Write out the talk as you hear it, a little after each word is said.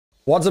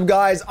What's up,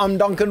 guys? I'm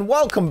Duncan.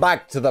 Welcome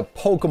back to the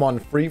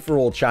Pokemon Free For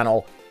All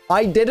channel.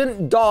 I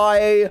didn't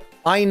die.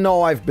 I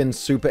know I've been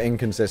super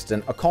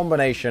inconsistent. A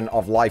combination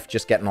of life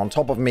just getting on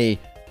top of me,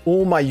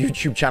 all my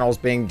YouTube channels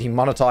being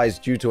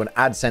demonetized due to an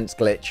AdSense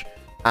glitch,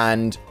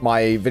 and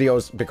my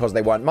videos, because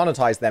they weren't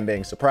monetized, them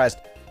being suppressed,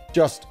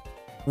 just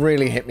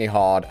really hit me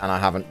hard, and I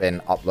haven't been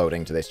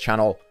uploading to this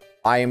channel.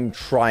 I am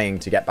trying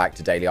to get back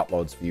to daily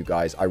uploads for you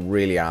guys. I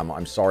really am.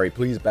 I'm sorry.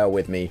 Please bear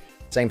with me.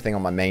 Same thing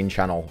on my main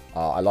channel.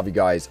 I love you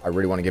guys. I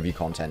really want to give you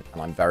content,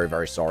 and I'm very,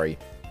 very sorry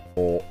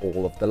for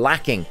all of the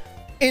lacking.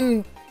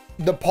 In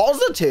the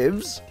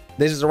positives,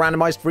 this is a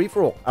randomized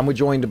free-for-all, and we're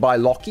joined by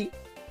Lockie,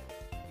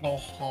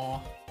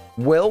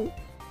 Will,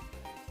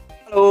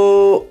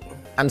 hello,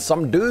 and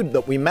some dude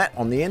that we met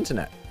on the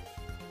internet.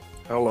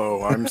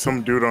 Hello, I'm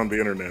some dude on the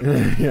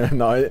internet. Yeah,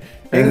 no,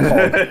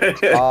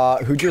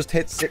 Incog, who just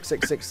hit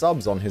 666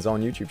 subs on his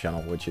own YouTube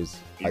channel, which is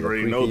You like a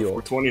already know the 3P.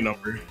 420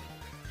 number.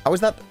 How is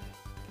that?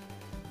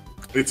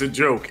 It's a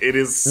joke. It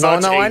is No,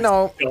 such I a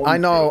know, dumb I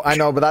know, joke. I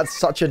know, but that's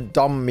such a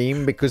dumb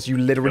meme because you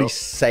literally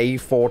say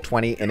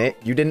 420 in it.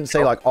 You didn't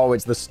say like, oh,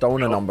 it's the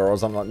stoner number or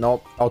something like.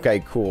 Nope.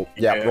 Okay, cool.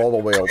 Yeah, roll the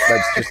wheel.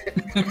 Let's just get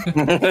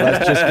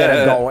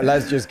it going.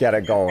 Let's just get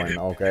it going.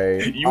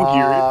 Okay. You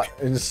hear it.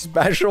 And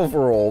special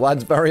for all.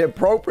 That's very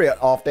appropriate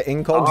after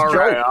Incog's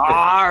joke.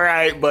 All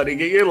right, buddy,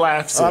 get your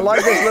laughs in. I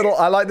like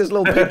this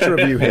little picture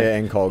of you here,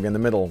 Incog, in the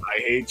middle.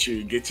 I hate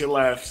you. Get your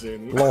laughs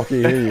in.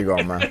 Lockie, here you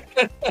go, man.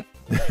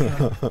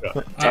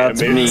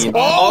 that's man. mean.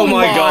 Oh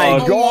my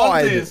god.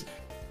 God.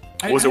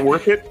 Was it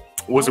worth it?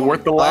 Was it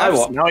worth the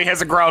laughs? Now he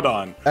has a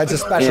Groudon. That's a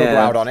special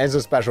Yeah. Groudon. It's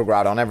a special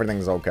Groudon.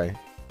 Everything's okay.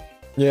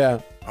 Yeah.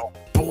 Oh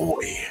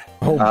boy.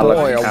 Oh look,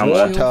 boy, a camera.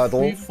 war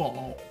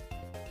turtle.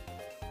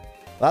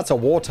 That's a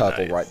war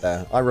turtle Nice. right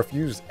there. I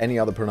refuse any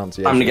other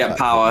pronunciation. I'm gonna of get that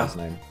power. thing's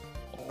name.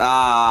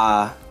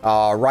 Ah,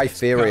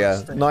 Rhypheria.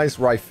 Disgusting. Nice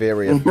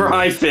Rhypheria.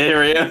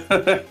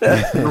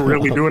 Rhypheria. You're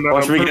really doing that.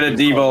 Watch on me get a purpose?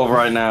 devolve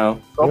right now.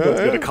 Someone's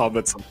gonna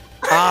comment something.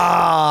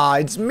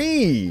 It's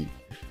me.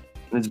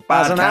 It's As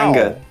bad an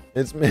Kanga. owl.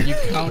 It's me. You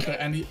counter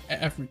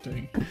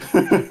everything.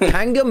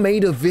 Kanga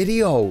made a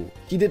video.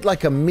 He did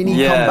like a mini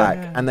Yeah.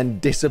 comeback and then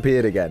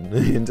disappeared again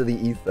into the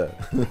ether.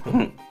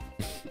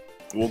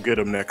 We'll get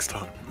him next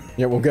time.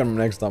 Yeah, we'll get him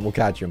next time. We'll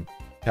catch him.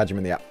 Catch him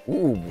in the app.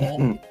 Ooh,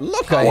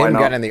 look at Why him not?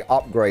 getting the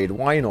upgrade.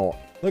 Why not?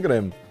 Look at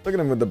him. Look at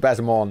him with the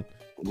best mon.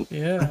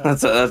 Yeah.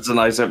 That's a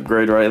nice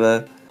upgrade right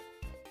there.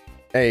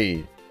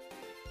 Hey,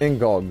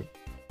 Incog,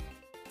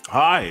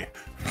 Hi.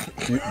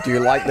 do you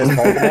like this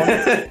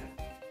Pokemon?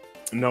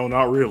 No,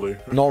 not really.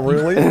 Not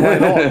really? Why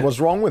not? What's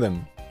wrong with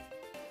him?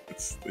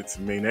 It's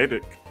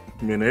magnetic.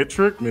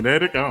 Magnetic? I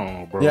don't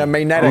know, bro. Yeah,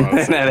 magnetic.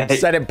 Magnetic.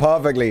 Said it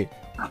perfectly.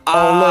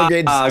 Oh, look,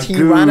 it's good.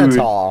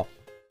 Tyranitar.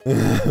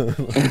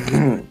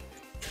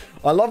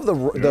 I love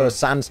the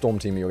Sandstorm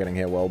team you're getting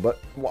here, Will, but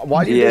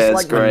why do you Yeah,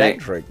 dislike it's great.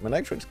 Manectric?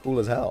 Manectric's cool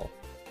as hell.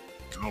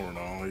 I don't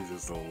know. He's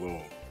just a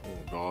little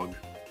dog.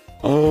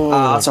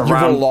 That's a You've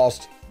all ram.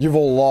 lost. You've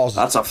all lost.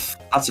 That's a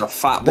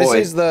fat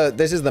boy.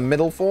 This is the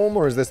middle form,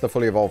 or is this the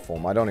fully evolved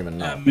form? I don't even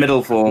know.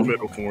 Middle form.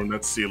 Middle form.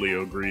 That's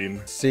Celio Green.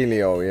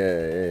 Celio,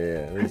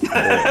 yeah. This is the-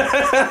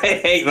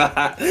 I hate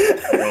that.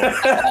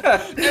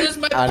 That is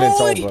my and it's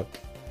boy. over.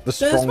 The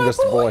strongest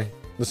my boy. boy.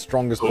 The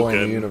strongest boy in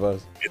the Okay.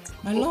 universe.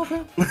 I love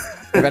him.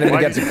 If anybody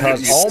Why gets a did you curse,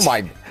 give me oh this?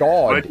 my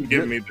Why'd god. you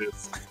give me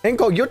this?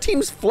 Inko, your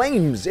team's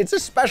flames. It's a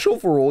special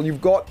for all.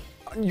 You've got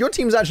your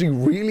team's actually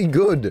really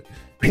good.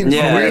 It's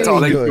Yeah, really That's all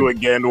they good. do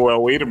again.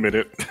 Well, wait a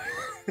minute.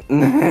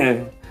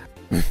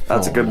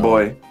 That's a good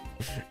boy.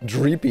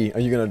 Dreepy, are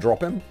you gonna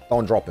drop him?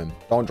 Don't drop him.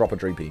 Don't drop a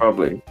Dreepy.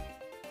 Probably.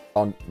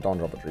 Don't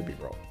drop a Dreepy,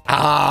 bro.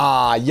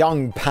 Ah,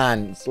 young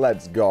pants.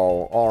 Let's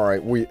go. All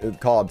right,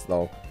 cards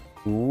though.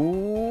 Is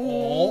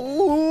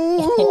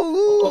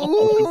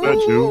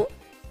that you?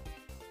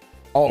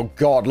 Oh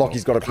god,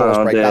 Lockie's got a claws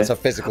Oh, break. dear. That's a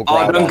physical Oh,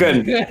 grab.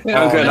 Duncan.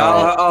 Duncan,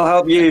 no. I'll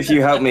help you if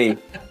you help me.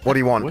 What do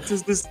you want? What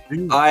does this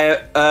do? I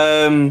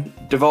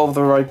devolve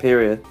the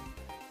Rhypheria.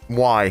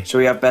 Why? So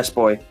we have best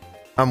boy.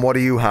 And what do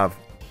you have?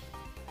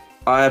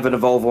 I have an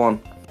evolve one.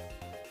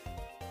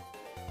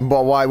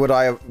 But why would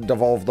I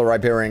devolve the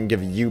Rhyperior and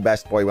give you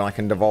Best Boy when I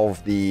can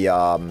devolve the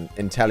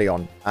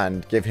Inteleon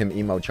and give him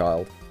Emo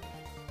Child?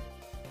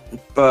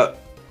 But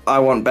I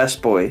want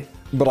best boy.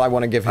 But I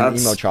want to give him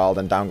That's- Emo Child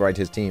and downgrade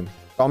his team.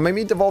 Oh, make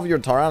me devolve your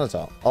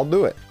Tyranitar. I'll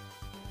do it.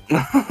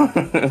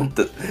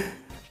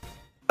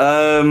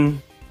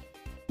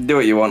 Do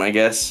what you want, I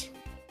guess.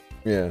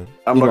 Yeah.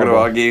 I'm not Emo gonna boy.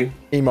 argue.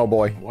 Emo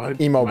Boy. Why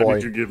Emo Boy.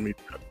 did you give me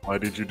that? Why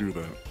did you do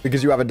that?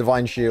 Because you have a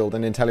Divine Shield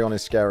and Inteleon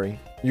is scary.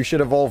 You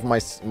should evolve my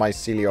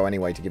Celio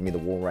anyway to give me the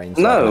Wall Range.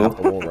 So I can No.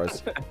 have the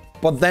Walrus.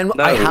 But then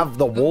No. I have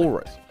the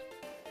Walrus.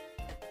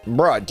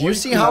 Bruh, do you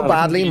see how No,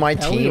 badly my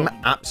Inteleon. team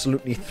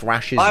absolutely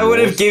thrashes I would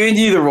have yours? given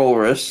you the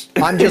Walrus.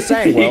 I'm just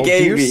saying, You Will,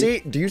 gave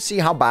me. do you see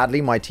how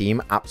badly my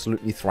team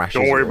absolutely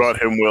thrashes Don't worry yours?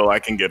 about him, Will. I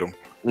can get him.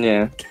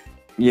 Yeah.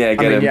 Yeah, I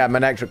get mean, him. yeah,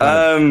 Manectric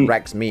kind of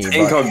wrecks me, but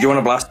Incog, do you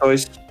want a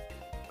Blastoise?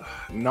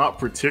 Not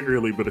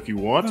particularly, but if you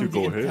want to,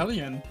 go ahead.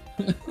 Italian.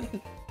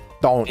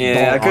 Don't.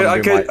 Yeah, don't I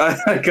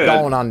could.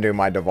 Don't undo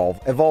my devolve.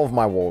 Evolve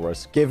my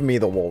walrus. Give me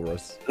the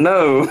walrus.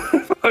 No.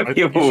 Fuck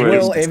you,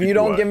 Will, if you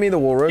don't give me the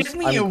walrus, Give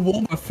me a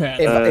Wobbuffet.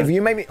 if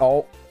you make me,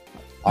 all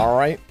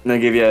right. I'll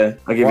give you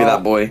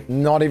that boy.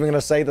 Not even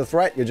gonna say the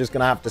threat. You're just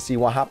gonna have to see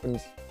what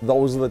happens.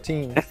 Those are the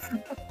teams.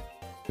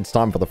 It's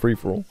time for the free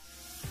for all.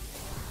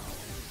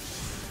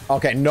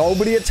 Okay,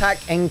 nobody attack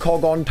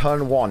Incog on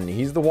turn 1.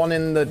 He's the one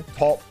in the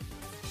top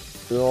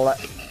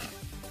left.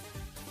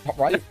 Top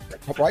right?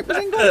 Top right was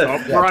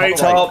Incog?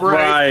 Top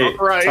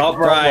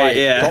right,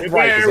 yeah. Top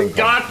right is we Incog.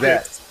 got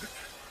this.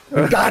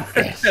 We got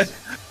this.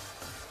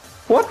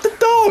 What the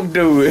dog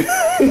doing?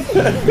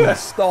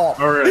 Stop.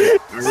 All right.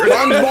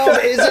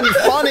 SpongeBob isn't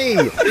funny.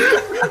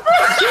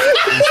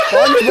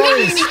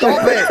 SpongeBob,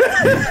 stop it.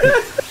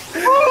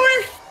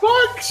 Holy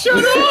fuck!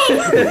 Shut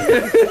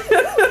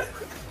up!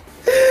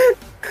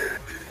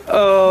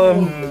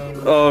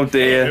 Oh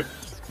dear.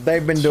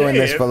 They've been doing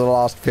this for the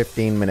last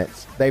 15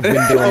 minutes. They've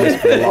been doing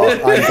this for the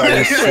last. I'm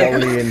going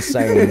slowly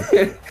insane.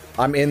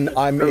 I'm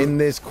in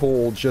this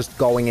call just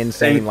going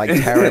insane, like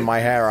tearing my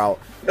hair out.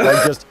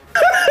 Like just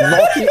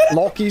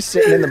Lockie's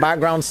sitting in the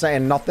background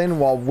saying nothing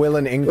while Will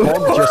and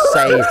Incog just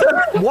say,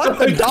 "What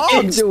the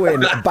dog doing?"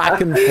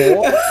 back and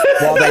forth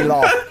while they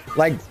laugh.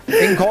 Like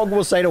Incog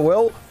will say to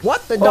Will,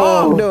 "What the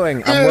dog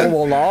doing?" and Will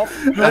will laugh.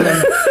 And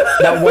then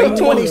they'll wait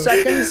 20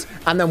 seconds,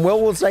 and then Will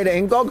will say to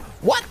Incog,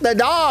 "What the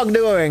dog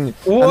doing?"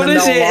 What and then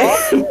is they'll it?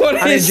 laugh, What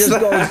and is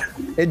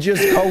it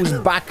just goes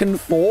back and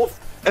forth.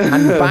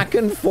 And back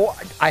and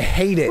forth. I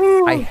hate it.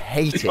 I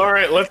hate it. All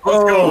right, let's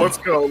go. Let's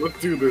go. Let's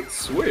do this.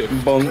 Swift.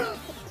 Bonk.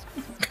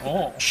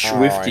 Oh.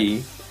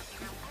 Swifty.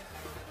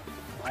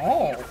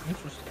 Oh,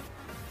 interesting.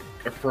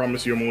 I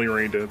promise you, I'm only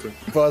rain dancing.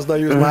 First I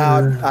use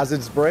my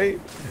acid spray,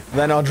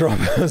 then I'll drop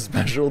a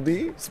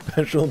specialty.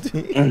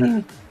 Specialty.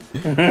 Wait,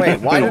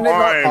 why didn't it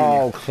go?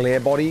 Oh, clear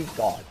body.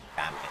 God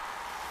damn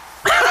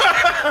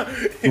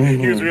it.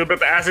 He was real about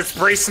the acid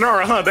spray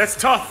snarl, huh? That's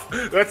tough.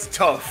 That's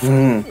tough.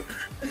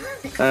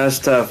 That's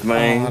tough,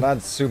 man. Oh,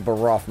 that's super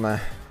rough, man.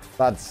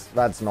 That's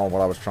not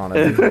what I was trying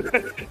to do.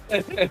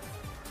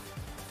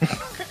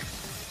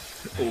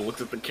 Oh,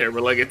 looks at the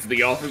camera like it's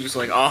the office, just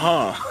like,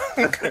 yeah.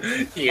 I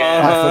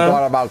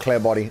forgot about clear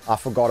body. I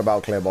forgot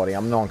about clear body.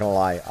 I'm not gonna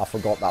lie. I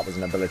forgot that was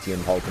an ability in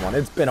Pokemon.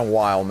 It's been a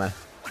while, man.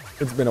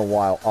 It's been a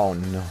while. Oh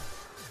no.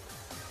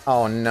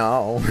 Oh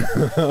no.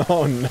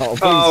 Oh no.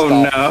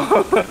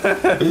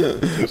 Please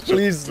stop.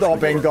 Please stop,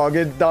 Incog.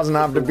 It doesn't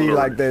have to be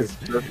like this.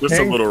 Just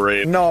a little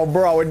rain. No,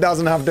 bro, it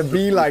doesn't have to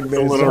be like this,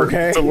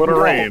 okay? It's a little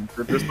No. rain.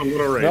 Just a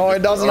little rain. No,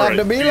 it doesn't have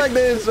to be like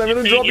this. I'm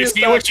gonna drop your You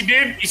see stats. what you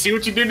did? You see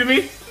what you did to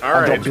me? All I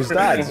right. dropped your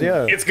stats,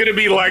 yeah. It's gonna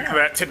be like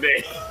that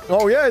today.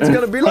 Oh yeah, it's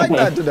gonna be like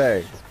that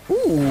today.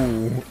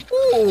 Ooh,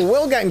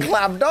 Will getting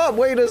clapped up.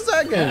 Wait a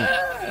second.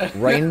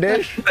 Rain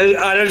dish?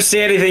 I don't see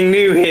anything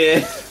new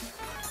here.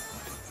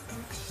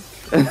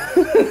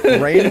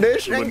 Rain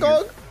dish,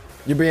 Incog?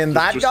 You being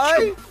that Just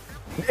guy?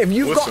 If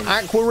you've listen.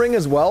 got Aqua Ring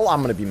as well,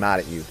 I'm gonna be mad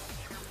at you.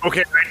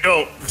 Okay, I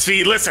don't.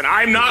 See, listen,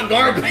 I'm not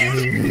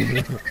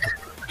garbage.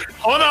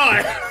 Hold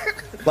on.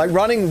 Like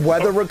running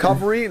weather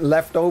recovery,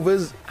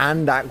 leftovers,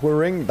 and Aqua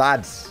Ring,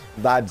 that's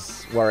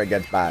where it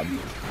gets bad.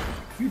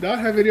 Do you not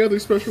have any other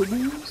special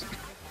moves?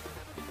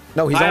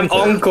 No, he's I'm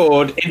on.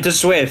 encored into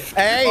Swift.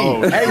 Hey,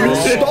 Oh, hey, no.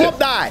 stop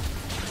that!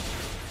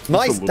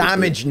 Nice little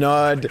damage,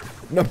 nerd.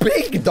 No,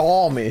 big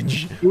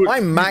damage.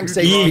 I'm max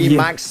HP, Yeah.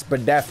 max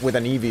Spadef with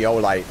an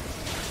EVO light.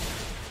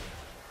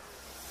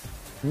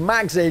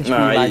 Max HP, No,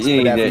 max you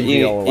need Spadef to-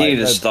 you EVO light. need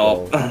to Let's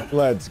stop. go.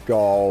 Let's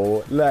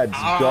go. Let's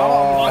my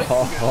go.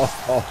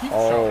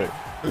 goodness.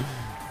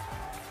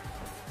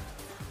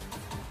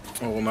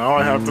 Oh, well, now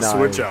I have to Nice.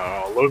 switch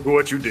out. Look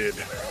what you did.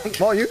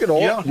 Well, you could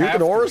don't you have could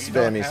to, aura you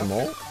spare don't me have some to.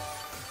 more.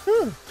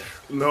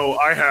 No,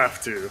 I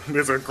have to.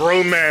 There's a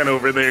grown man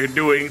over there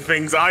doing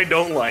things I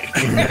don't like.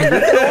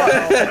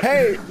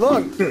 Hey,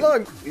 look.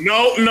 No.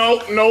 Nah,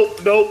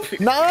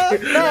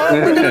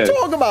 we're gonna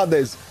talk about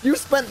this. You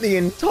spent the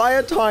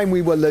entire time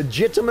we were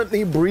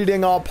legitimately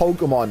breeding our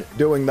Pokemon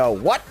doing the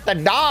what the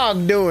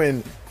dog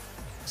doing.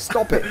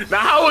 Stop it. Now,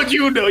 how would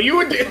you know? You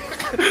would.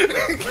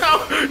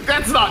 No,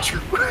 that's not true.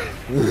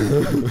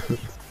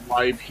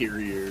 Why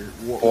period?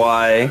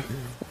 Why?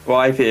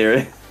 Why,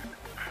 Fury?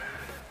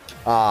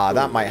 Ah,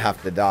 that might have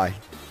to die.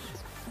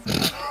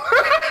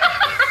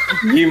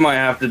 You might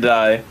have to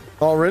die.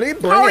 Oh, really?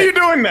 Bring How are it. you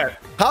doing that?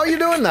 How are you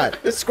doing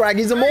that? This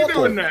Scraggy's How are you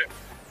immortal. doing that?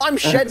 I'm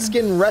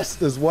Shedskin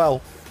Rest as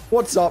well.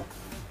 What's up?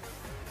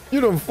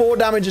 You're doing 4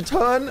 damage a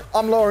turn.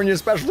 I'm lowering your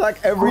special attack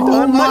every Oh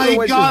turn. my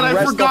always god, just I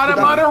rest forgot up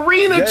the about damage.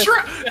 Arena Yes.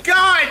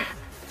 God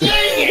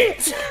dang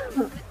it!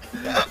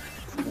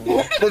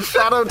 The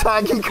Shadow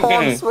tag he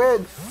can't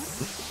swing.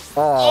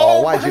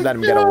 Oh, why'd you let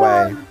him get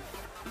away?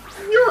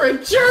 You're a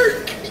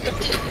jerk!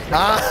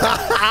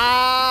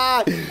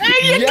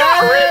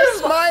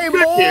 Yes, my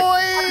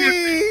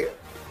boy!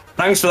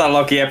 Thanks for that,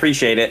 Lockie. I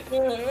appreciate it.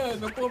 Yeah,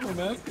 no problem,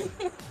 man.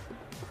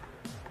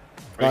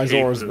 Nice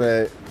Aura's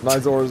bit.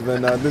 Nice Aura's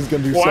bit. This is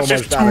gonna do Watch so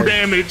this much 2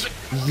 damage. damage.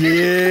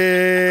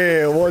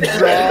 Yeah, what's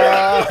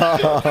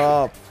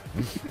up?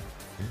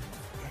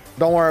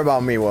 Don't worry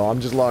about me, Will. I'm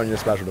just lowering your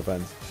special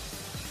defense.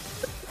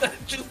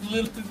 Just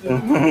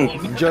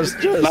literally.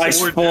 Just.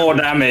 Nice 4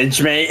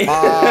 damage, mate.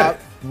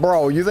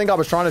 Bro, you think I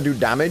was trying to do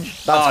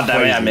damage? That's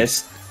damn it, I crazy.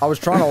 missed. I was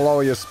trying to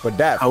lower your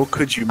SPDEF. How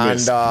could you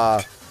miss?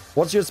 And,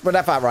 what's your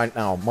SPDEF at right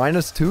now?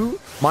 -2?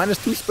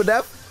 -2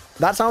 SPDEF?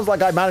 That sounds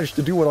like I managed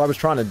to do what I was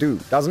trying to do,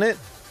 doesn't it?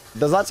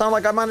 Does that sound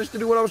like I managed to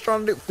do what I was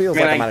trying to do? Feels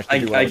like I managed to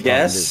do what I was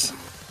trying to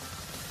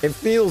do. It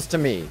feels to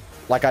me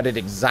like I did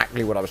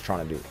exactly what I was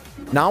trying to do.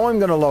 Now I'm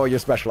going to lower your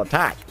special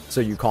attack,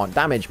 so you can't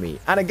damage me.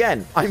 And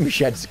again, I'm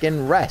Shed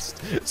Skin Rest,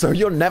 so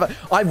you're never...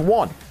 I've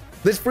won.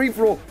 This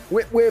free-for-all,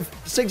 we're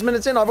 6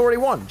 minutes in, I've already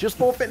won. Just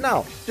forfeit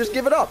now. Just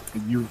give it up.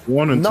 You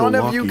won until None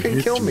of Locky you can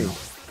hit kill you. me.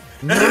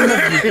 None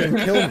of you can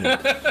kill me.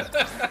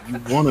 You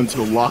won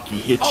until Locky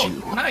hit Oh,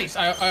 you. nice.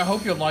 I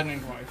hope you're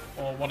lightning right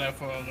or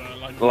whatever.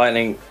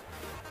 Lightning.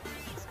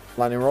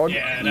 Lightning rod?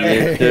 Yeah,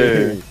 Yeah,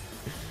 dude.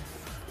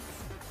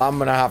 I'm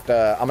gonna have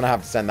to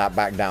send that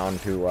back down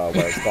to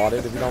where it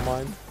started, if you don't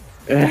mind.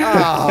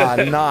 Ah,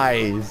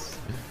 nice.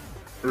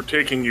 We're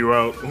taking you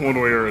out one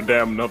way or a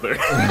damn another.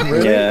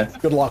 Really? Yeah.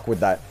 Good luck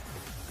with that.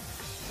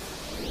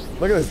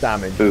 Look at this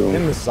damage Boom.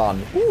 in the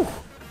sun. Ooh,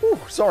 ooh,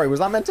 sorry, was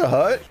that meant to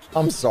hurt?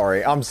 I'm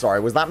sorry.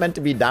 Was that meant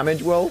to be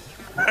damage, Will?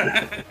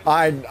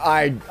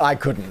 I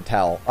couldn't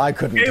tell. I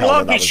couldn't Hey, tell.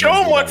 that Lucky, was show meant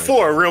to him be what damage.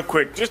 for, real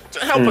quick. Just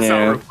help us out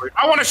Yeah. real quick.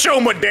 I want to show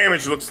him what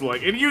damage looks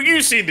like. And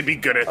you seem to be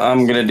good at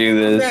I'm gonna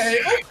do this.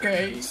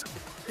 Okay.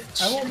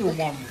 I will do one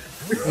more.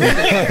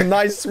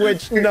 Nice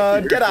switch,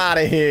 nerd. Get out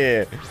of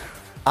here.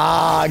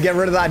 Ah, get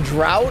rid of that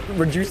drought.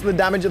 Reduce the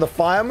damage of the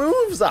fire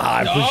moves. Ah,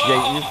 I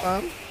appreciate you,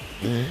 fam.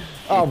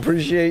 I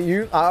appreciate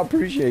you. I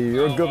appreciate you.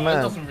 You're a good It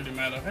man. doesn't really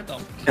matter. It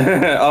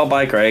doesn't. I'll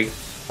buy Craig.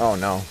 Oh,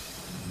 no.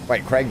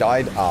 Wait, Craig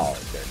died? Oh,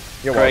 okay.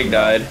 You're Craig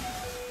welcome.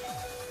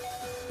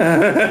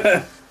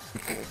 died.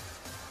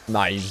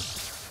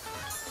 Nice.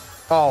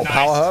 Oh, Nice.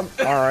 power hub?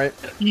 Alright.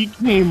 He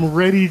came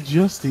ready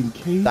just in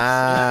case.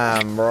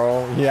 Damn,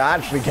 bro. He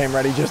actually came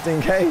ready just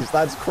in case.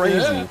 That's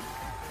crazy.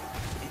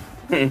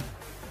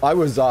 I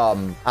was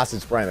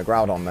acid spraying the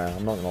ground on there.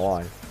 I'm not gonna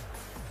lie.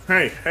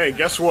 Hey,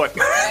 guess what?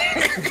 You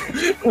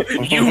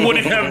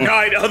wouldn't have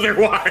died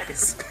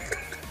otherwise.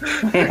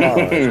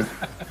 Alright.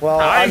 Well,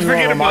 I just want to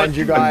forget remind about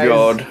you guys.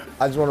 God.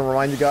 I just want to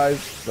remind you guys.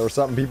 There were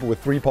certain people with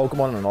 3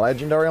 Pokemon and a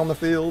legendary on the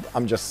field.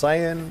 I'm just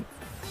saying.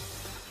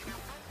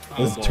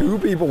 There's 2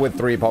 people with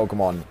 3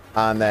 Pokemon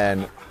and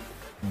then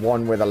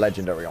 1 with a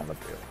legendary on the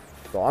field.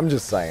 So I'm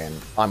just saying,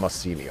 I'm a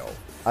Celio.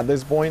 At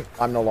this point,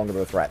 I'm no longer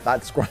the threat.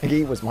 That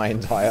Scraggy was my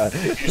entire...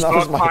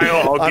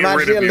 I'm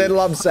actually a little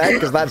upset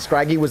because that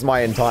Scraggy was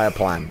my entire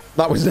plan.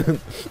 That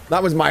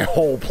was my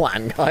whole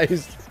plan,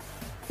 guys.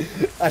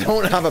 I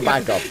don't have a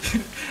backup.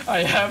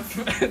 I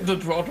have the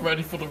drought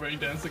ready for the rain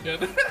dance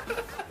again.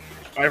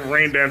 I have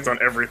rain dance on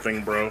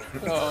everything, bro.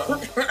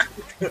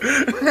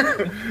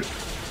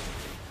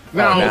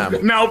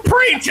 Now,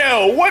 pray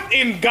tell, what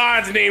in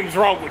God's name is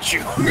wrong with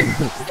you?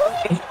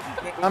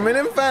 I mean,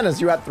 in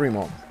fairness, you had 3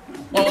 more.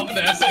 Oh,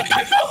 that's it.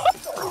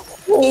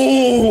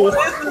 Ooh,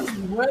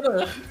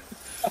 Weather.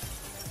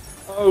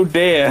 Oh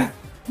dear.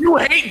 you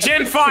hate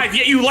Gen 5,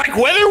 yet you like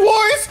Weather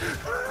Wars?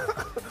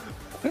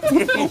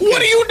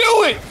 What are you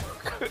doing?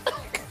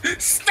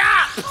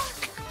 Stop!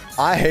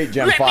 I hate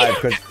Gen 5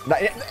 because...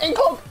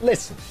 Ingog,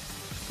 listen.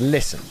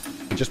 Listen.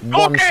 Just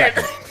 1 Okay.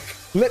 second.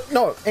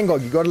 No,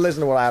 Ingog, you gotta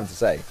listen to what I have to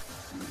say.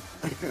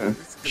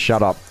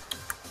 Shut up.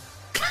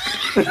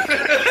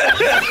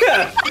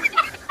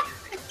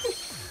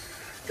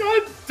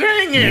 God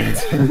dang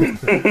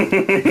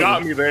it! You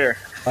got me there.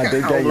 I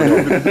did get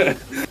you.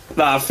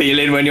 That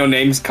feeling when your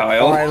name's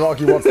Kyle. Alright,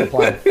 Lockie, what's the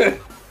plan?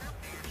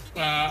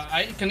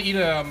 I can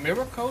either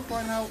mirror code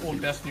right now or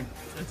destiny.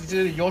 It's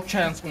either your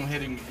chance on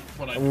hitting me.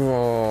 What I do.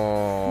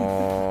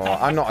 Oh,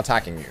 I'm not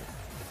attacking you.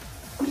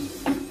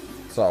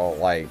 So,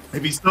 like...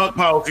 If he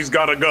stockpiles, he's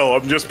gotta go.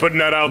 I'm just putting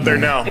that out there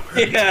now.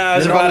 Yeah, I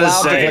was You're about not to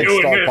allowed to say.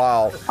 click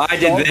stockpile. I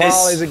did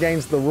Stockpile this. is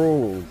against the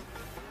rules.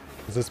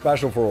 It's a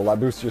special rule. I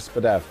boost your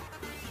SPDEF.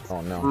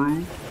 Oh, no. Oh, I don't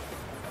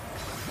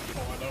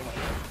know.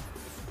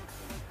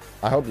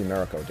 I hope you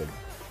Miracle did.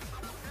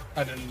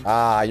 I didn't.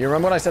 Ah, you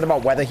remember what I said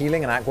about weather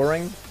healing and aqua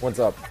ring? What's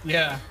up?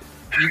 Yeah.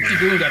 You keep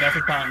doing that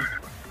every time.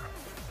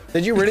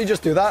 Did you really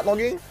just do that,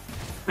 Loggy?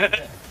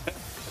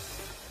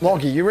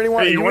 Loggy, you really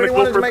Hey, you wanna go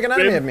wanted to for make an a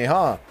enemy spin? of me,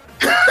 huh?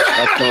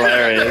 That's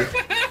hilarious.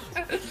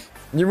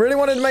 You really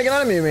wanted to make an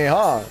enemy of me,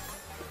 huh?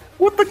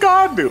 What the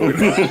God doing?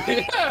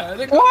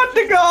 Yeah, What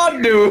did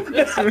God do?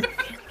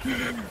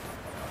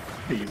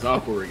 He's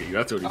awkward.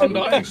 That's what he's I'm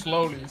doing. dying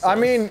slowly. So I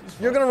mean,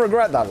 you're gonna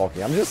regret that,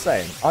 Lockie. I'm just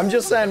saying. I'm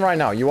just saying right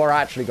now, you are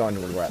actually going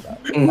to regret that.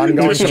 I'm going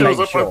Just to shows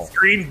make up sure. on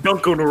screen.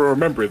 Duncan will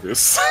remember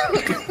this.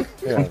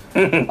 Yeah.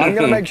 I'm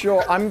gonna make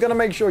sure. I'm gonna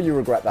make sure you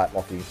regret that,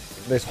 Lockie.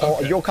 This whole.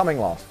 Okay. You're coming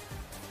last.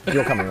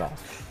 You're coming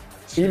last.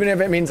 Even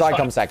if it means I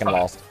come second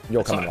last,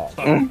 you're coming last.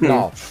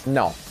 No,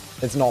 no,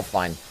 it's not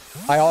fine.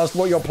 I asked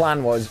what your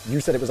plan was.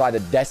 You said it was either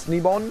Destiny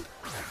Bond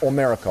or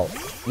Miracle.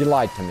 You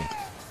lied to me.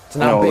 So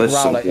now No, Big there's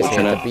Rowlet is something here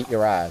in to it. beat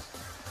your ass.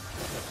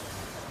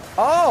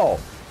 Oh!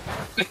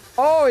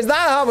 Oh, is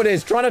that how it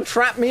is? Trying to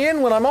trap me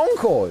in when I'm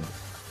on-cord?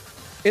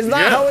 Is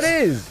that how it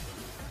is?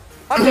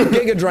 I've got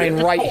Giga Drain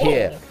right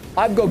here.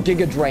 I've got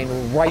Giga Drain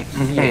right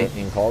here,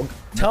 Incog.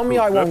 Tell me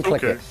I won't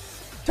click it.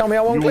 Tell me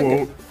I won't click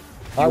it.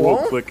 I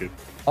won't? Click it.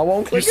 I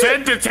won't click it. You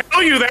said to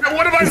tell you that?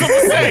 What am I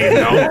supposed to say?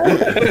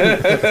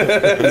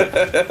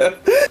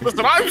 No.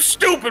 Listen, I'm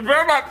stupid, but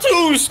I'm not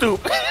too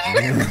stupid.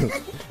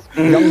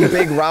 Young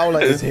Big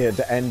Rowler is here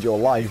to end your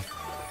life.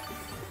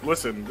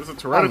 Listen, this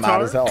is a I'm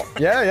mad as Tyranitar. hell.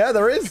 Yeah,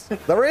 there is.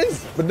 There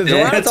is. But the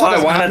Yeah, it's Tyranitar my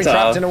doesn't have me Tyranitar.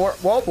 trapped in a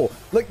whirlpool.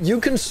 Look, you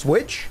can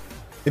switch.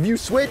 If you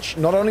switch,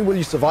 not only will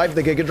you survive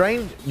the Giga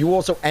Drain, you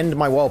also end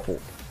my whirlpool.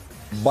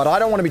 But I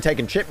don't want to be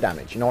taking chip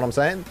damage, you know what I'm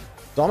saying?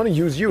 So I'm going to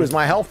use you as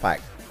my health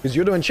pack, because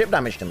you're doing chip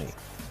damage to me.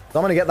 So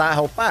I'm going to get that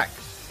health back.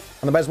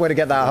 And the best way to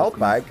get that health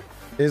back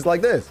is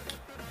like this.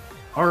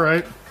 All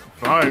right,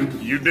 fine.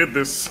 You did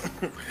this.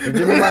 You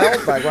give me my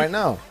health back right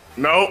now.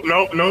 Nope.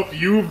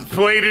 You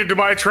played into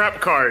my trap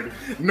card.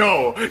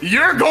 No,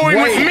 you're going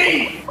with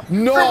me.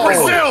 No. To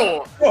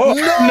Brazil.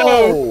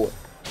 No.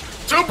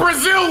 To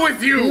Brazil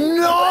with you.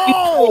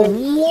 No.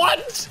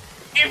 What?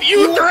 If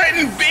you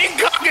threaten Big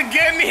Cock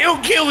again, he'll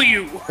kill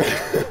you.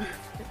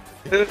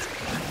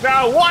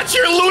 Now watch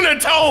your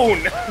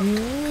Lunatone.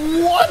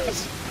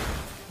 What?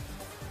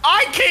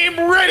 I came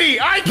ready.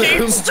 I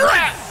came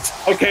strapped.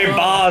 Okay,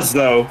 bars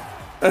though.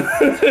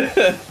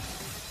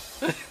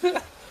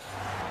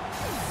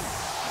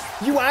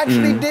 You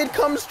actually did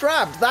come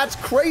strapped. That's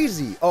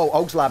crazy. Oh,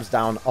 OaksLab's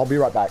down. I'll be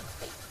right back.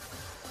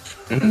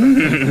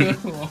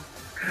 Nah.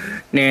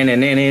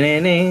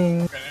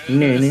 It's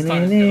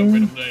time to get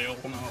rid of Dale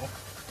now.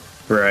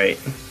 Right.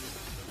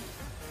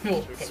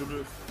 He'll- As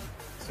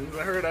soon as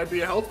I heard I'd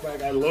be a health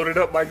bag, I loaded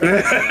up my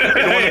gun. I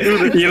didn't want to do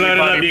this. You loaded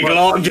up your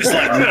Glock, just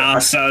like, nah,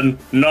 son,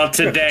 not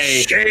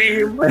today.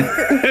 Shame.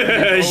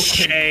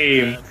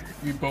 Shame.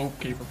 We both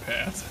gave a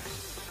pass.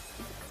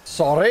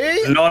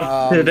 Sorry?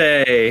 Not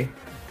today.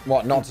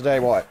 What? Not today,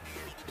 what?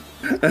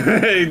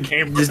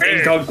 Just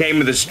Incog came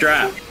with a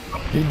strap.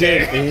 He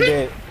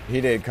did.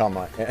 He did come.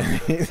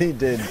 He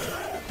did.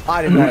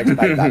 I did not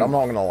expect that. I'm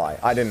not going to lie.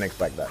 I didn't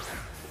expect that.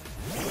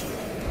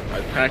 I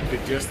packed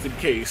it just in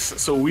case,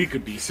 so we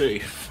could be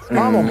safe.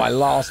 I'm on my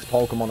last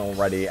Pokemon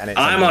already, and it's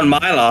I'm on my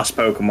last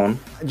Pokemon.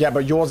 Yeah,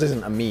 but yours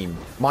isn't a meme.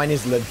 Mine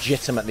is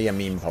legitimately a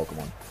meme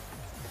Pokemon.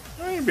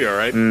 You'll be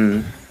alright.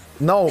 No,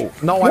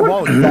 I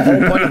won't. The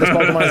whole point of this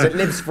Pokemon is it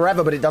lives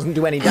forever, but it doesn't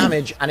do any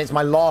damage, and it's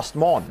my last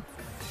Mon.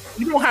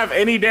 You don't have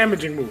any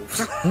damaging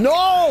moves.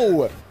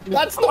 No!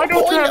 That's the don't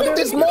you point have of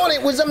this Mon.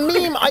 It was a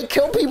meme. I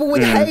kill people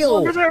with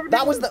hail.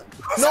 That was the...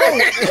 No!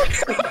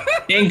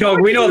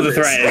 Incog, we know what the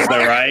threat is,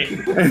 though, right?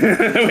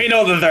 We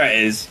know what the threat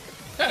is.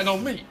 Yeah, no,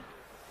 me.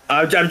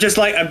 I'm just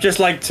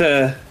like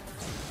to.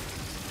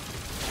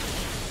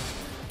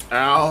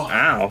 Ow.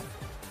 Ow.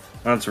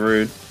 That's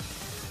rude.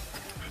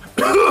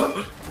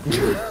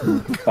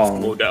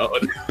 Slow down.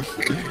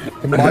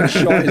 Mud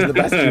shot is the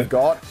best you've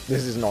got.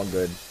 This is not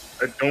good.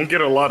 I don't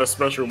get a lot of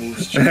special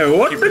moves.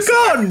 What's the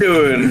god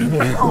doing?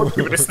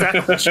 Keep it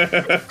established.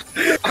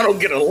 I don't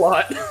get a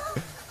lot.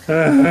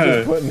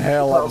 Just putting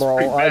hail up,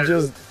 pretty bro.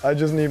 bad. I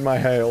just need my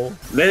hail.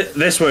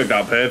 This worked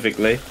out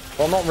perfectly.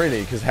 Well, not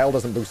really, because hail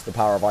doesn't boost the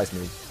power of ice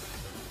moves.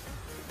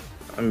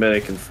 I bet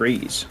it can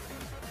freeze.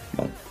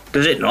 Well,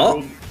 does it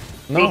not?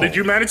 No, Well, did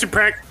you manage to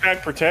pack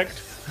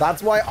protect?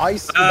 that's why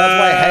ice. That's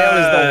why hail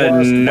is the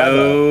worst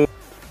no. weather.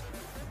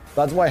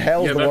 That's why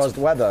hail's Yeah, the that's- worst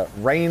weather.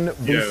 Rain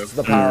boosts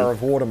the power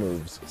of water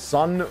moves.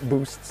 Sun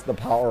boosts the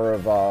power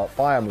of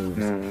fire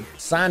moves.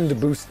 Sand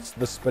boosts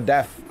the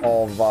SPDEF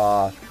of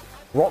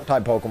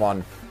rock-type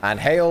Pokemon. And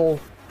hail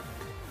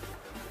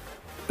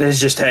It's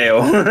just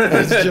hail.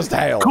 is just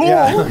hail. Cool.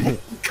 Yeah.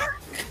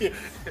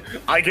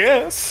 I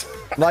guess.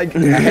 Like,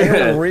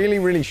 hail really,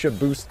 really should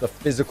boost the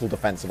physical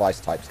defense of ice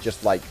types.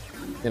 Just like,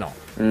 you know.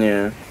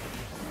 Yeah.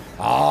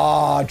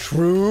 Ah,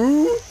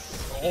 true.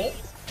 Oh,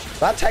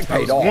 That tech I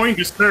was paid off. going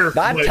to surf,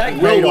 That but tech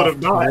Will paid would off have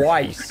died.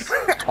 twice.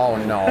 Oh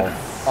no.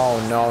 Oh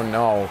no,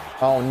 no.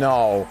 Oh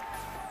no.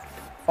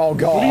 Oh What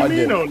god. do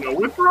you mean? Oh no,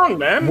 what's wrong,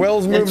 man?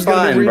 Will's move's It's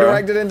gonna be fine, bro.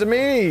 redirected into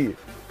me.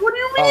 What do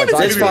you Oh, mean? it's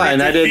It's fine.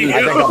 I didn't. I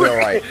think I'll be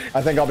alright.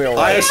 I think I'll be I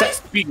alright. assess.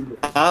 Speed.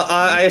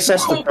 I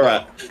assessed the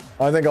threat.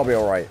 I think I'll be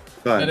alright.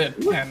 that Fine. did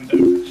 10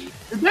 damage.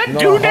 Did that No,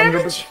 do 100%.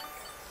 damage?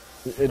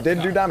 It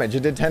did do damage.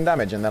 It did 10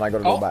 damage, and then I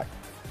gotta go Oh. back.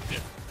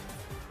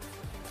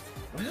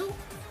 Well,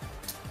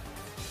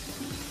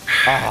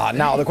 Ah,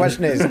 now the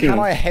question is, can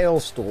I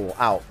hailstall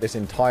out this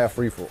entire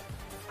free-for-all?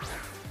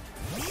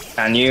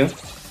 Can you?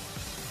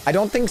 I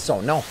don't think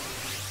so, no.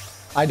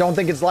 I don't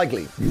think it's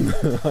likely,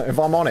 if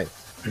I'm honest.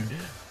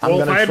 I'm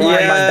well, if gonna I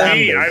try had my my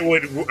me,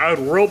 damnedest. I would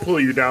whirlpool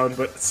you down,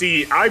 but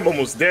see, I'm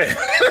almost dead.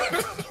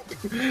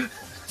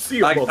 See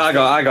you I both.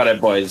 got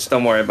it, boys.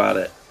 Don't worry about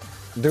it.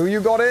 Do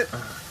you got it?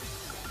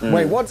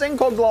 Wait, what's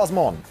Incog's last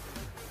mon?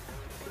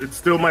 It's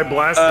still my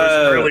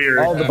Blastoise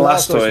earlier. Oh, the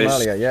Blastoise. Blastoise from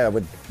earlier, yeah,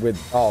 with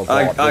oh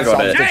god, I with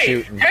got it.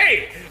 Hey, substitute.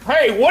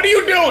 hey, what are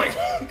you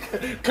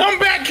doing? Come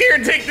back here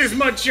and take this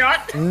mud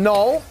shot.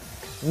 No,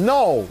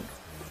 no,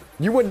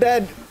 you were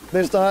dead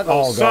this time.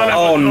 Oh son god,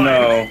 of- Oh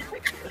no.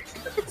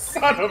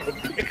 Son of a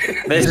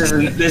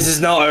bitch. This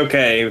is not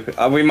okay.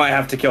 We might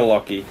have to kill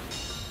Lockie.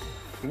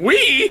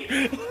 We?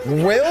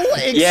 Will?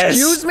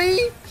 Excuse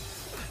me?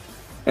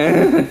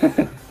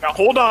 Now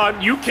hold on.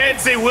 You can't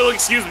say Will,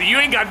 excuse me. You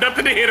ain't got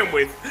nothing to hit him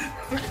with.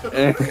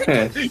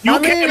 You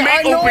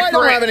I know I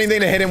don't have anything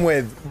to hit him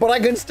with, but I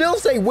can still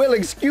say, Will,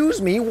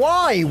 excuse me.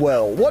 Why,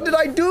 Will? What did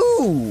I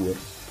do?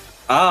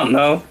 I don't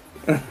know.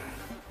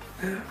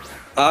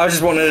 I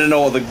just wanted to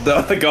know what the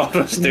other god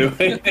was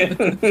doing.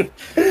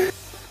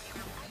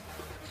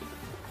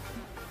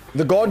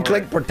 The god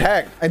click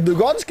protect. And the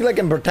god's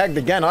clicking protect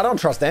again. I don't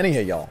trust any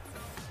of y'all.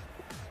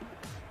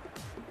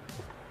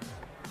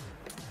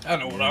 I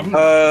know what I'm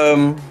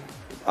doing.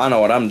 I know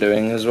what I'm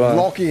doing as well.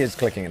 Lockie is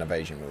clicking an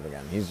evasion move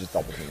again. He's just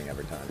double teaming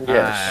every time.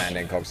 Yes. And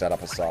then Cog set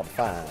up a sub.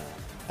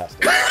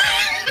 Fantastic.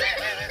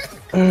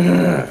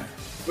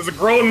 There's a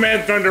grown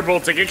man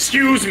thunderbolting.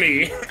 Excuse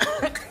me.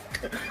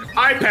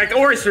 I packed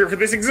Oyster for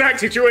this exact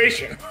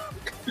situation.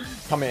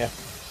 Come here.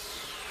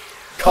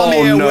 Come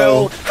here, no.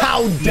 Will.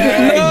 How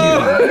dare you?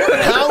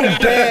 How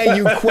dare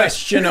you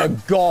question a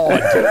god?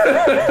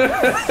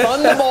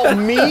 Thunderbolt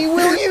me,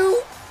 will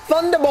you?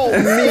 Thunderbolt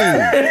me.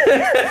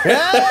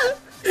 Yeah?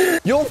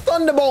 You'll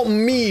thunderbolt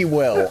me,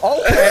 Will.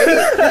 Okay.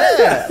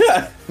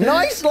 Yeah.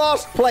 Nice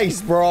last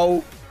place,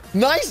 bro.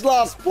 Nice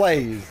last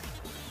place.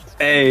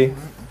 Hey,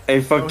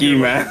 fuck you,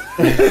 man.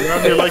 You're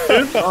out here like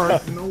this? All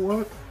right, you know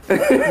what?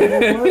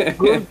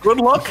 Good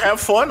luck. Have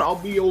fun. I'll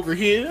be over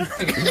here.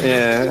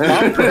 Yeah.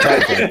 I'm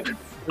protecting.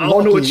 I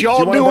don't know what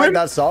y'all do you want to break doing.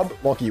 that sub?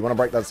 Lockie, you want to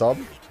break that sub?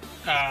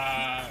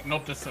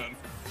 Not this turn.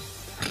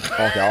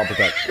 Okay, I'll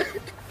protect.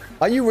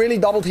 Are you really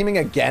double teaming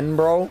again,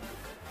 bro?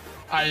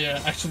 I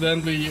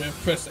accidentally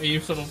pressed A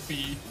instead of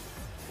B.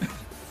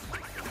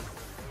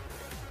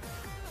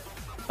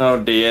 Oh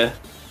dear.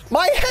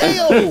 My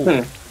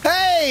hail!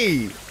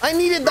 Hey! I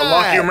needed that!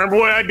 Lucky, remember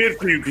what I did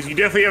for you, because you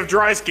definitely have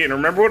dry skin.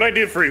 Remember what I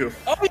did for you.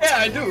 Oh yeah,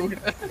 I do.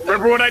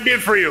 Remember what I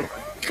did for you.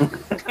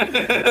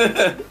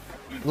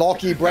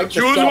 Lockie, break the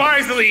Choose sub.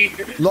 wisely.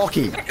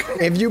 Lockie,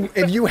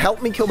 if you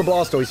help me kill the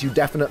Blastoise, you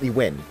definitely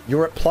win.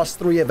 You're at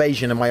 +3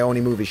 evasion and my only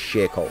move is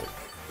Sheer Cold.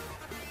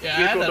 Yeah,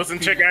 Vehicle that's doesn't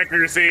B. check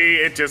accuracy,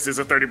 it just is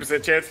a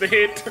 30% chance to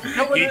hit.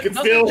 No, but He it can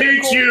doesn't still check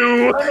hit all-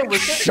 you. No, but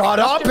Shut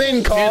up,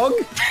 Incog!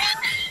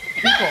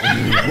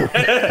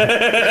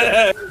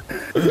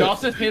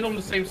 Does it hit on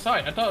the same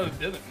side? I thought it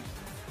didn't.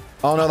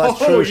 Oh no,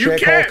 that's Oh, true. you Sheer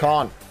Cold can't.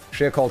 can't.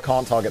 Sheer Cold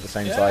can't target the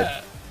same side.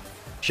 Yeah.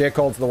 Sheer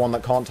Cold's the one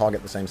that can't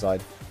target the same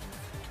side.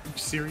 You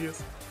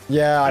serious?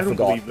 Yeah, I don't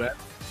forgot. believe that.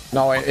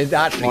 No, it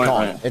actually Why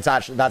can't. not? It's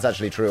actually that's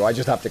actually true. I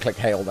just have to click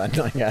hail then,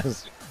 I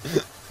guess.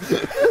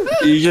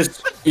 You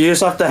just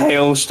have to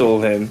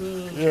hailstorm him.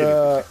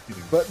 Yeah,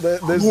 but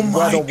this Oh my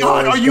weather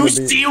god, war are is you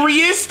gonna be...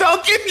 serious,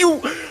 Duncan?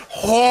 You.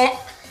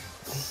 Oh.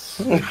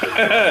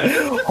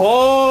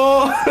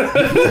 Oh!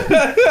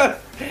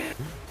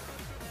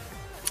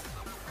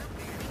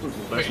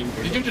 Wait,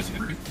 did you just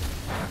hit me?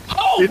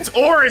 Oh! It's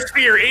Aura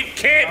Sphere, it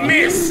can't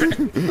miss!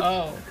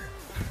 Oh.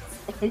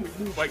 Only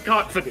move I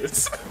got for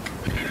this.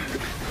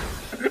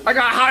 I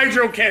got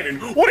Hydro Cannon.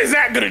 What is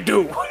that gonna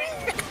do?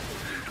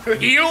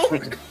 Heal?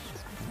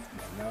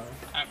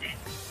 I mean,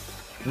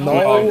 No,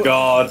 Oh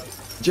god.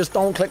 just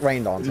don't click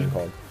Rain Dancing,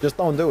 Cog. Just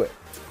don't do it.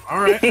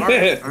 Alright,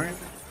 alright, alright.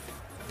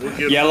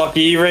 Yeah,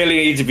 Lockie, you really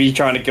need to be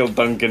trying to kill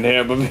Duncan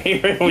here, but be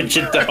real with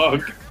your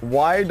dog.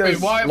 Why does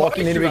Wait, why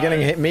Lockie need to be should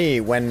getting I? hit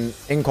me when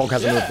Incog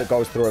has a move Yeah. that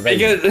goes through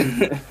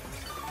evasion?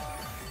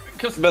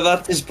 Because, but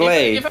that's his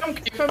play. If I'm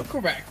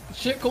correct,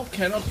 Sheercold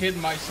cannot hit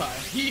my side.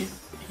 He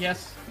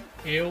has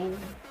hail,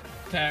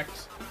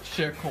 tax,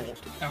 Sheercold,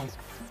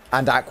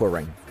 And Aqua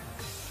Ring.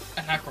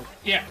 and Hacker.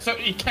 Yeah, so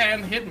he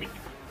can hit me.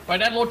 By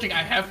that logic,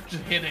 I have to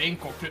hit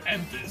Inkok to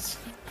end this.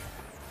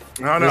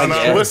 No, no,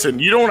 no, Yeah. listen,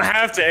 you don't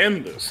have to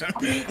end this.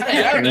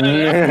 I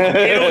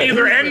It'll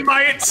either end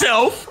by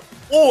itself,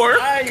 or...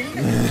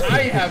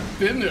 I have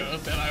dinner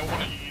that I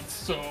want to eat,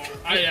 so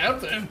I have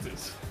to end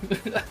this.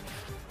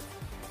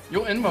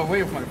 You're in my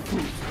way of my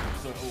food,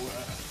 so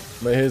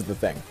But here's the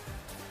thing.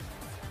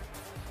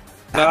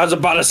 I was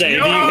about to say, You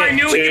if know how I hit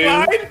knew he two-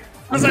 lied?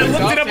 Because I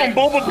looked it up on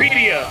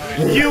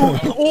Bulbapedia.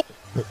 You...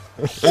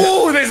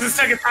 Oh, this is the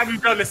second time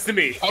you've done this to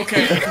me.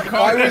 okay.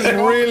 I was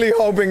really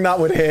hoping that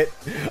would hit.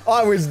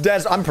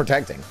 I'm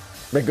protecting.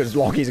 Because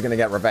Lockie's gonna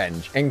get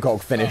revenge.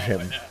 Incog finish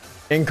him.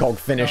 Incog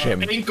finish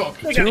him. Inkok.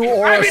 Two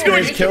Aura I've been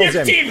doing Spears kills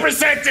him.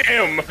 15% to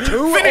him.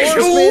 Two Finish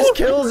Aura Spears who?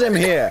 kills him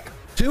here.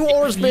 Two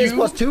Aura Spears You-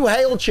 plus 2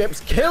 Hail Chips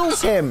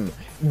kills him.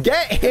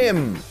 Get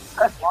him.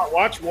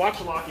 Watch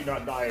Lockie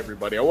not die,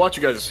 everybody. I want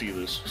you guys to see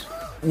this.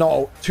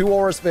 No, 2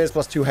 Aura Spears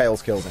plus 2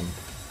 Hails kills him.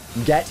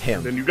 Get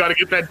him. Then you gotta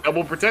get that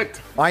double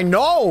protect. I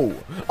know.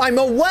 I'm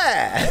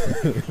aware.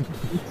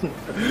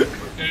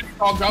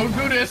 Oh, don't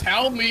do this.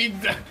 Help me.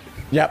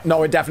 Yep,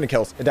 no, it definitely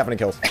kills. It definitely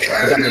kills. It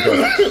definitely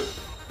kills.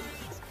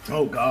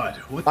 Oh god.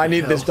 What I the need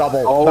hell? this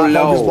double. Oh, that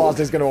no. Focus Blast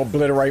is going to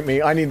obliterate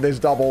me. I need this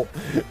double.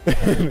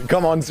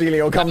 Come on,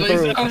 Celio, come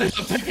through. At least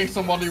I'm taking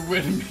somebody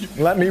with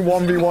me. Let me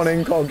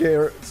 1v1 Incog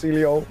here,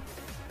 Celio.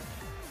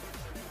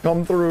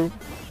 Come through.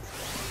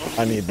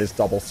 I need this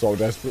double so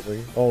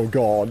desperately. Oh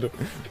god.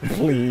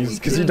 Please.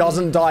 Because he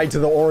doesn't die to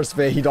the aura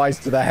sphere, he dies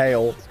to the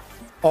hail.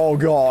 Oh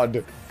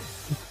god.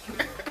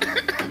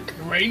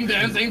 Rain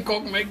dance ain't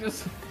gonna make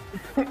this.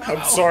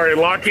 I'm sorry,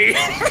 Lucky.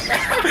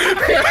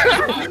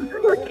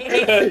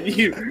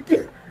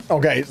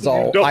 Okay,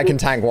 so I can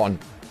tank one.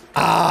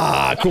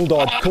 Ah, cool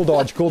dodge, cool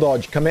dodge, cool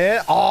dodge. Come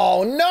here.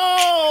 Oh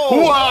no!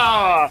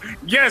 Hooah!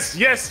 Yes,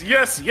 yes,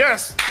 yes,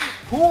 yes.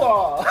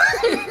 Hooah!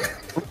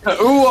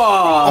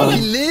 Oh,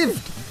 he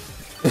lived.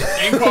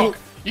 Incog,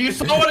 you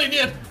saw what he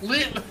did.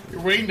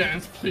 Rain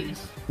dance,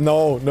 please.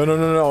 No,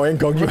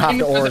 Incog, you have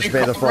to aura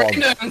sphere the frog. Rain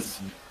dance.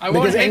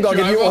 Because Incog,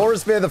 if you aura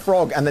sphere the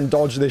frog and then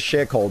dodge this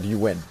shit cold, you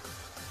win.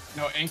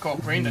 No,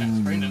 Incog, rain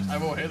dance, rain dance. I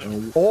will hit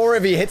him. Or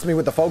if he hits me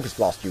with the focus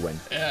blast, you win.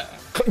 Yeah.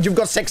 You've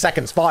got 6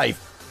 seconds. 5,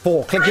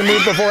 4. Click your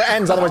move before it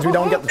ends, otherwise we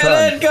don't get the turn.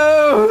 Let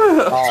go!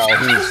 Oh,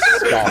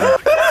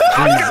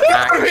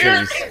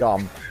 he's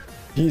scum.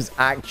 He's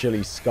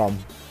actually scum.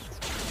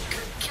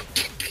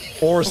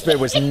 Aura Sphere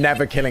was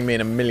never killing me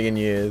in a million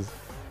years.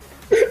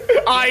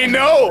 I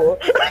know!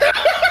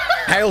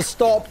 Hail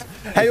stopped.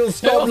 Hail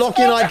stopped.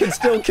 Locky and I can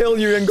still kill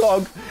you,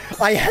 Incog.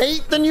 I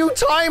hate the new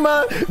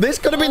timer. This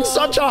could have been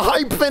such a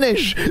hype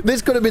finish.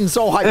 This could have been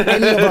so hype.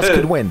 Any of us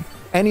could win.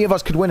 Any of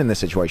us could win in this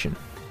situation.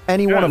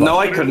 Any one of us. No,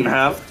 I couldn't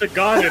have. To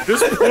God, at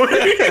this point.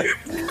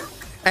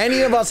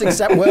 Any of us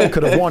except Will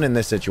could have won in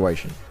this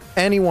situation.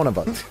 Any one of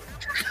us.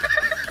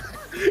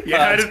 You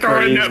had to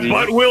throw in that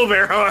butt Will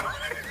there, huh?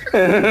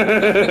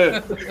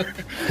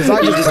 Because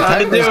I just had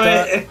to do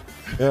it.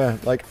 Yeah,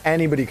 like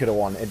anybody could have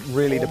won. It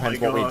really depends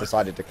what we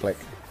decided to click.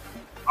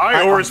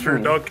 I always fear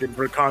Duncan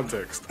for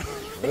context.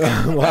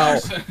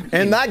 Well,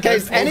 in that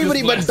case,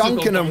 anybody but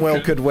Duncan and Will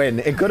could win.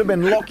 It could have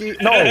been Locky.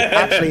 No,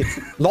 actually,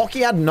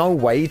 Locky had no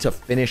way to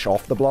finish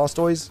off the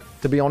Blastoise,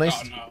 to be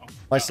honest. Oh, no.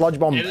 Like Sludge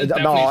Bomb, no,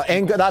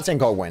 that's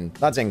Incog win.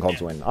 That's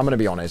Incog's win. I'm gonna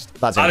be honest.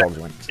 That's Incog's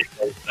win.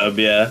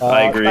 Yeah,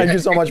 I agree. Thank you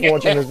so much for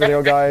watching this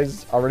video,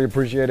 guys. I really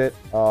appreciate it.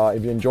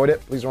 If you enjoyed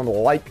it, please remember to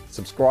like,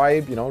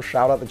 subscribe, you know,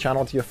 shout out the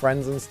channel to your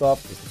friends and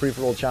stuff. It's the Free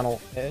For All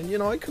channel, and you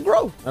know, it can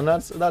grow, and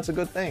that's a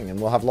good thing. And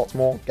we'll have lots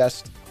more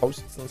guest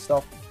hosts and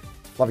stuff.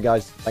 Love you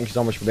guys. Thank you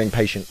so much for being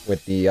patient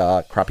with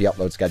the crappy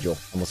upload schedule,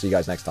 and we'll see you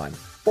guys next time.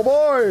 Bye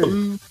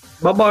bye.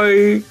 Bye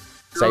bye.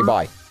 Say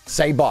bye.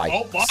 Say bye.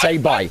 Oh, bye. Say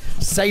bye.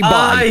 Say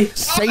bye.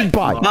 Say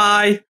bye. Bye.